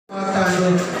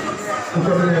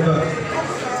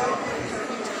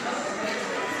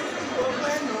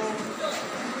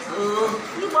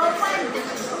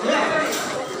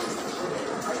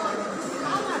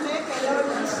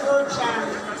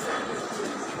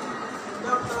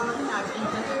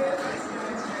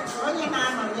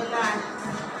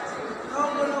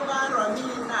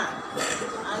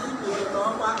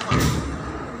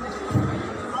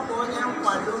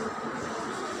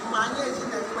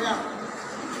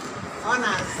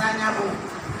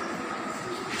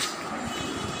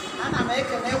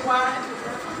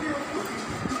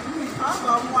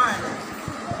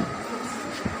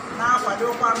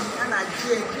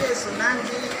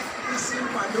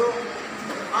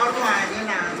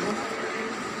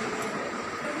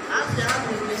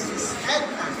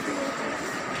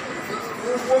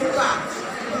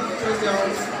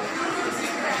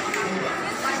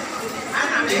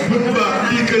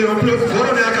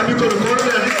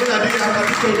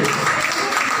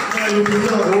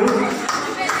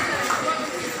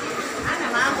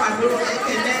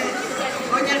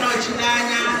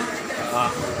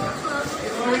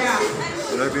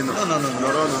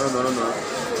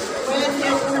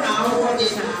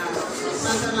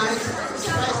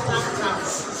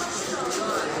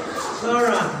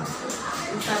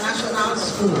International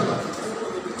School.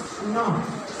 No.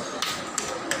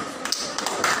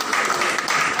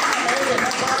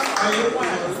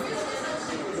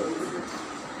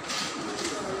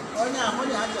 Onye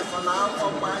amụghị achọpụla akwụkwọ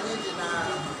mgbe anyị dị na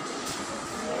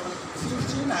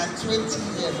 15 and 20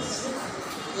 years,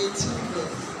 18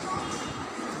 years.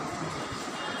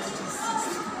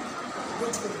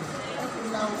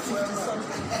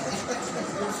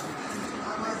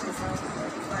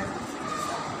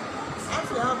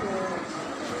 After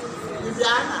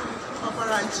Viviana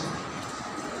Operachi,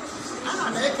 ana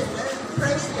m ekele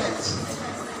president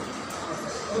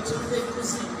otu ndị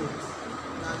nkuzi Igbo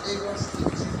na Lagos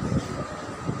State,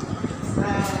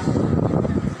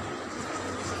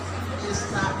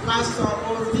 Mr. Pastor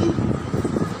Obi,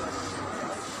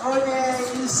 onye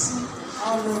isi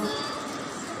ọrụ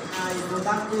na Igbo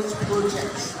Language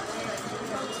Project.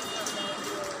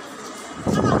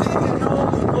 Ana m ekele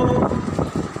obodo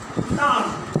nọn.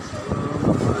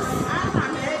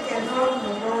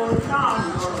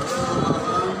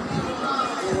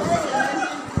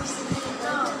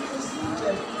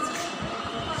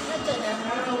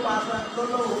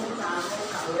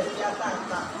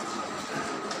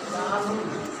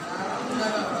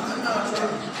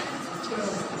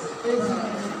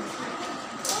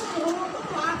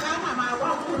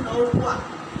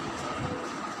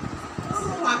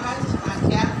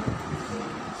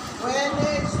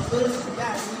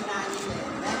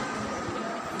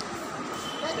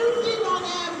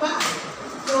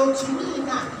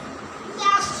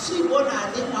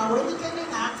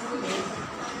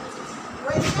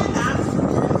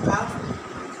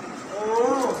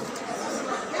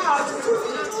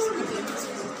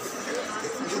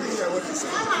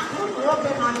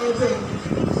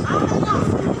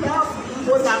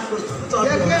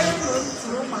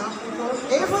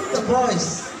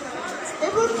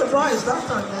 Even the boys don't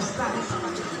understand.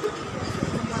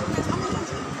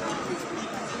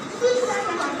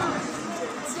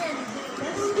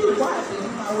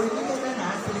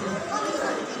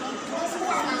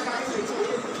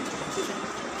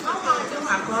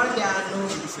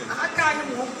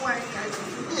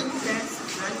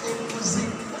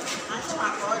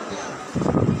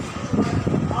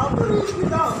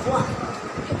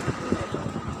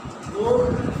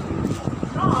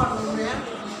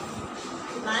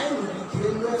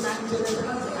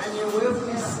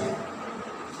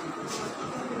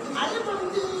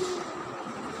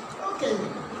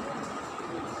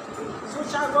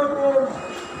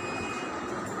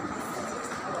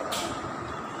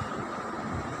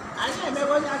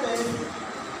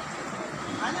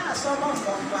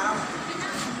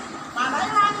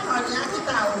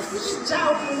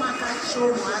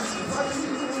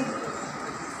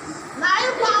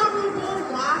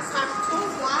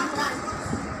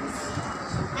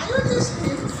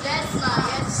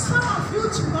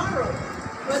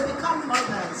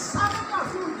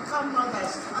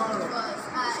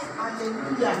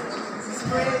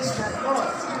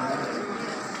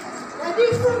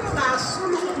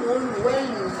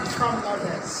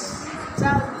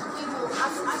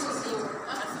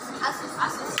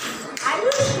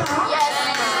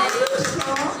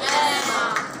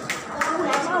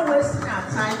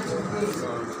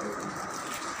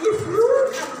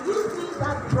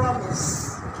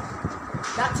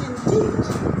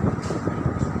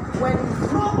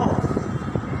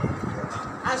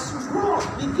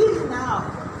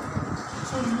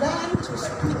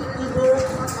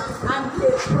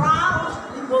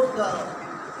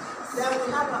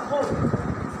 home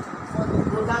for the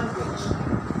Igbo language.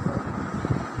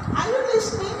 Are you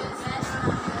listening?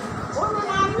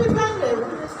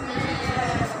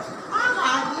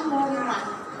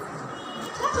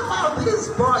 What about these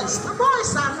boys? The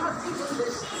boys are not even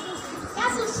listening.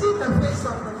 Can't you see the face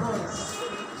of the boys?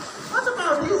 What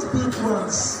about these big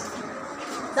ones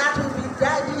that will be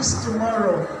daddies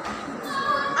tomorrow?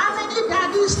 How many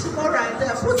daddies tomorrow are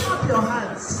there? Put up your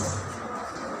hands.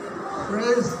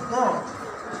 Praise God.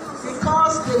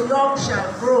 Because the young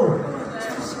shall grow.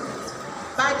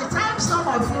 By the time some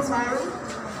of you marry,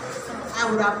 I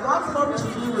would have gone home to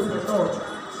be with the Lord.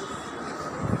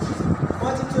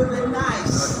 But it will be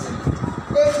nice.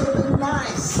 It will be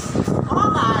nice.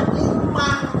 All our Igbo,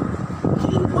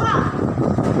 Igwe,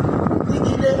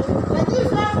 Igwe, the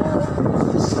different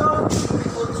so to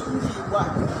Igwe.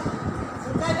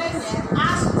 Together,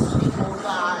 ask to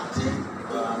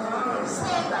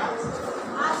say that.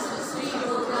 Ask to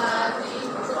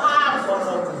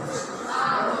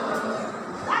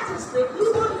that is the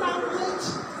Igbo language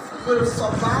will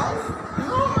survive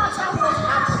no matter what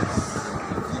happens.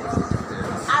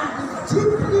 And be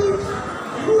deeply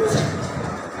rooted.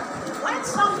 When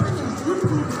something is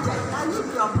deeply rooted, can you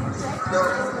be uprooted? No.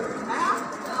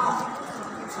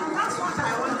 And that's what I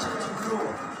want you to know.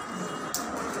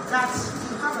 That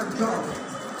you have a job.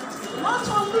 Not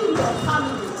only in your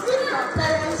family, if your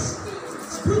parents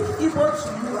speak Igbo to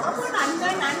you, often and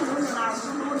then I know you are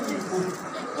Igbo.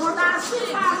 When I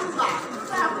see Igbo,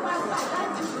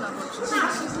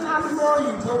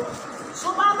 so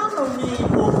I don't know me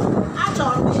Igbo. How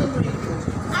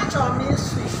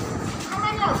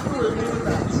many of you will do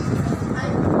that?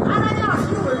 How many of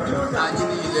you will do that?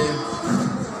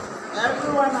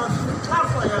 Every one of you, clap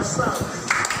for yourselves.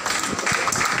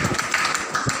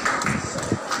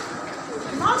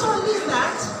 Not only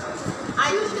that,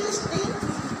 are you listening?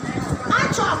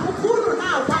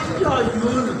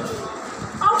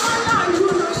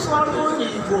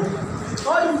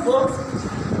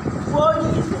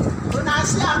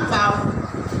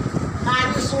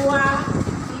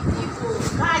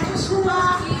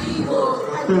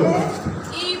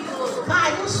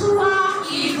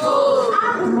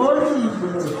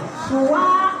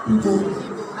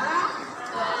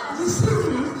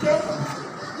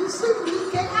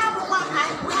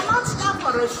 We are not here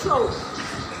for a show.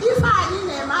 If I didn't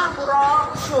make a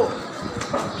show,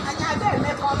 and I didn't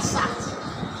make concert,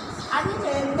 I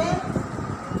didn't make.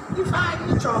 If I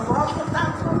did your work,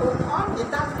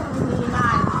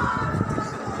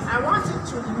 I want it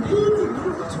to live in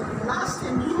you, to last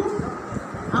in you.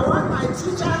 I want my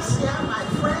teachers here, my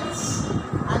friends,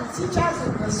 and teachers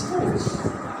in the schools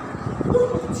who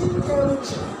will teach them.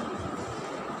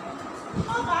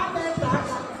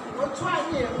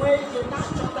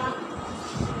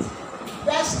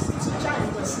 Best teacher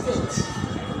in the state,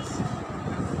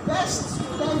 best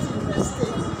student in the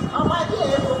state. How many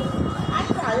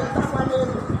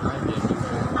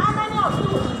of you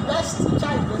will be best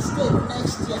teacher in the state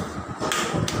next year?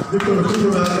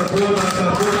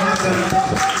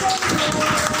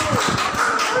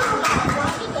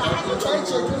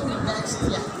 Next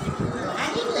year. I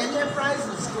need the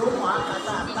enterprises to go more.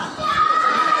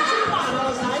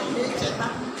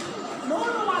 No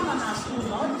one on our school,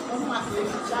 no one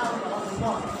child or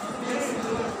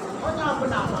onye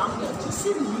ọbụla ma mbọ jisi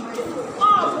n'ike ọ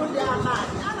bụ dị ala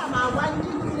ana m agwa ndị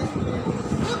nne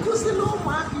ịkụzila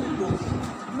ụmụaka Igbo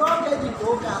n'oge dị ka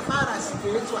oge akpara siri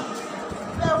etu a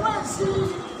enwezi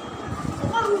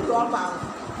nwere ụlọ ọba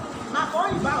maka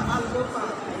oyibo amalụgofa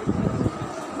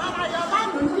mana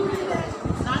yọbanụ ndị niile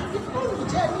na ndị unu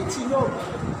jee mitinye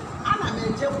obodo ana m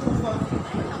ejekwa ụfọdụ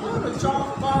unu chọọ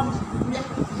kpọọ m bịa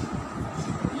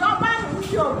yọbanụ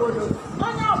ndị obodo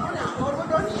onye ọbụla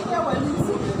obodo niile nwere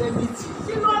isi ebe miti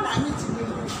ndị nọ na mitin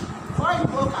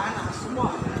oyibo ka a na-asụ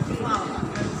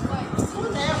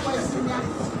unu ekwesịrị ya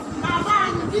na be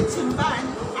anyị mitin be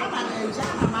anyị ana m eje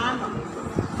ana m anọ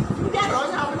mbịara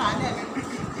onye ọbụla na-eme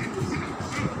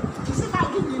isi ka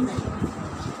gịnị mee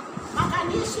maka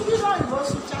na isi mmiri oyibo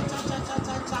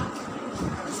sụchachachachacha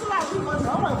isi na Igbo na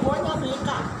o nwebụ onye bụ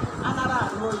ịka anara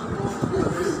anụ oyibo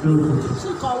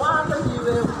chikọwalụ ya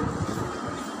iwe egwu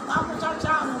akwụchacha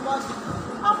ahụ ụbọchị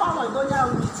ọ gbanwego onye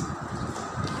ahụ miti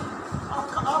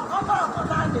Ọkụdah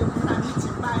na-ekwu na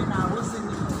mitin anyị na-arụzi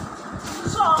n'Igbo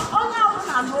so onye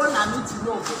ọbụla nụrụ na mitin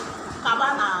obodo kaba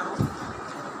na-arụ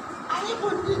anyị bụ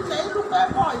ndị nne ilukwa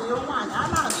ebe ọyị nwaanyị a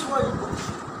na-asụ oyibo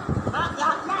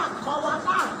na-akọwa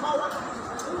mkpa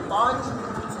ọjị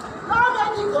n'oge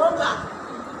dị ka oge a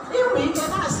inwe ike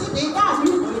na-asị na ị ga-abụ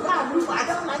Igbo ị ga-abụ Igbo I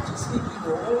don't like to speak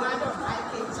Igbo I don't like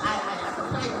it I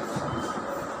don't like it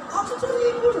ọtụtụ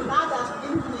n'ime unu na-ada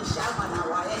English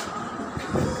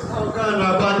na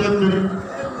na-abanye mmiri.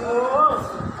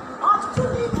 Ọtụtụ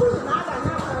n'ikwu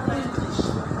na-adanye akwa English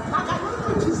maka na ụlọ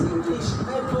jizi English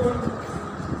ebe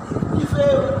ife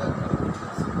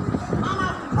mana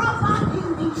proper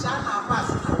English a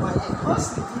na-agbasi awaye o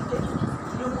si ike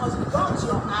you must dot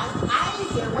your eye anyị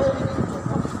ga-enwe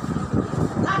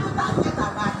capital letter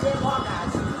ga-adị ebe ọ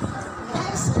ga-adị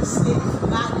SSC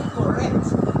ga-adị correct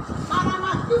mana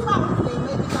na ife ahụ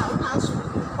na-eme dịka ụlọ asụ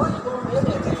oyibo ma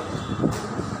emere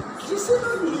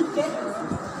jisinụ n'ike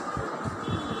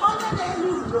onye na-elu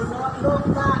uro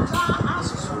n'ọta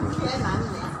asụsụ nke na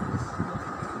nne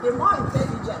the more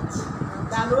intelligent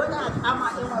than onye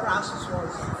amaghị nwere asụsụ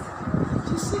ọzọ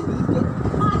jisi n'ike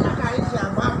n'anya ka anyị ji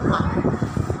agba mkpa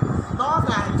na ọ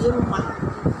ga-adị mma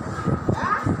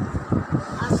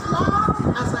as long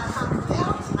as I have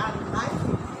health and life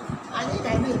anyị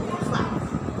ga na-eme ife a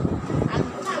and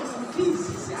that's nke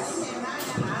izizi anyị na-eme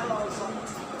anya na arọ ọzọ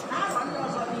na arọ ndị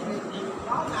ọzọ niile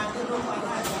na ọ ga-adị mma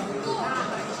n'anya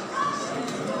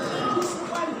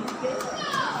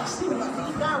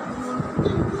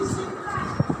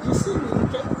isi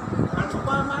n'ike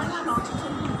atụkwa m anya na ọtụtụ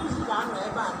ndị nkụzi ga-anọ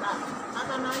ebe a taa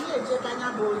maka na anyị ejeganya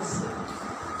bụ ozi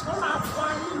ụlọ akwụkwọ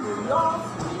anyị rụrụ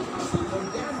nkụzi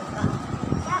obiamụta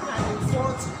ya gara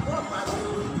 40 ọbara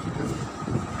olu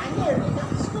anyị erika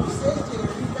skuls eji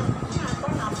erika na-akọ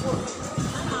na bọọdụ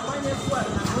a na-agbanye fuel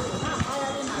na moto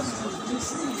na-akpagharị na skuul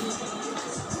isi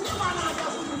ndị nwa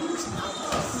na-agakwuru n'uche na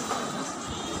bọọsụ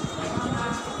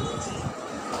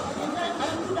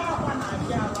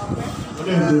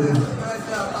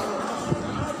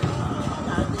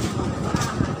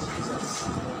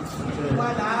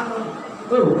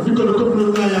Oh, fico no corpo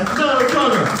do Gaia. Não,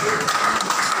 chora!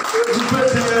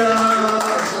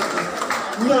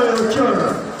 Não,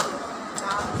 chora!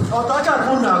 Ó, tá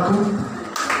com o naco.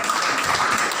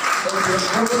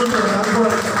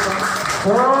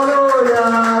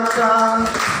 Coroiaca,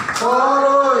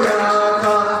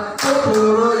 coroiaca,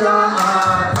 coroiaca,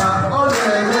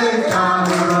 olha,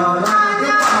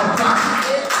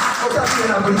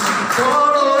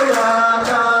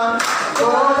 coroiaca,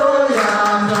 coroiaca,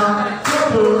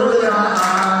 coroiaca,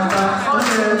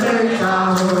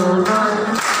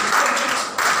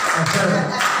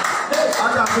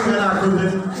 Ada aku bela aku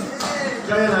deh.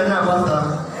 Gaya nanya apa?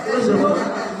 Terus coba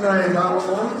nanya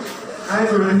kamu. Ayo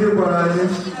dulu buat aja.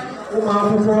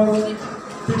 Akwụkwọ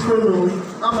tikonu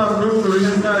ama m unu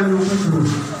ihe ndị anyị ukwu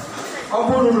ọ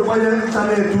bụrụ unu gbanye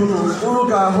ịntanetị unu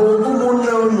ga-ahụ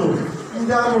ụmụnne unu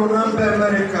ndị amụrụ na mba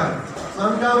Amerịka na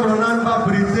ndị amụrụ na mba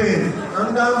Britain na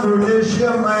ndị amụrụ na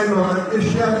Asia Minor na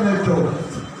Asia Major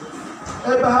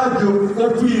ebe ha ji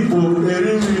okwu Igbo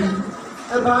eri nri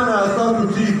ebe a na-asụ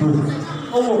asụsụ Igbo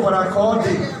o nwekwara ka ọ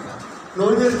dị na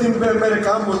onye si mba Amerịka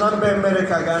amụ na mba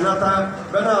Amerịka ga-anata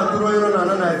be na-atụrụ onye nọ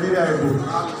na Naịjirịa Igbo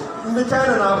ndị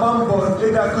China na-agba mbọ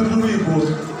ịga kụziri Igbo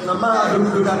na mahadum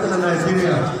dịgasị na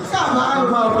Naịjirịa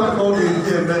agụmakwụkwọ ka ọ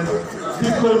ga-eji eme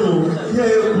biko nụ ihe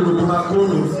e kwuru bụ maka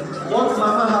unu what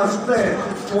Mama has said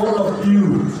to all of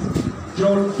you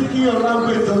your speaking your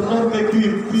language does not make you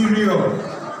inferior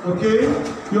okay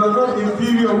you are not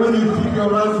inferior when you speak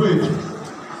your language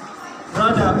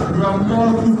rather you are more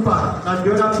super than the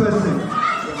other person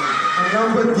and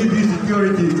language gives you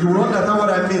security you will understand what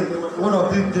I mean one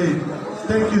of these days.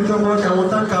 Thank you so much. I will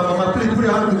thank our mama. Please put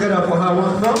your hands together for her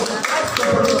once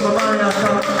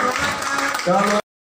more.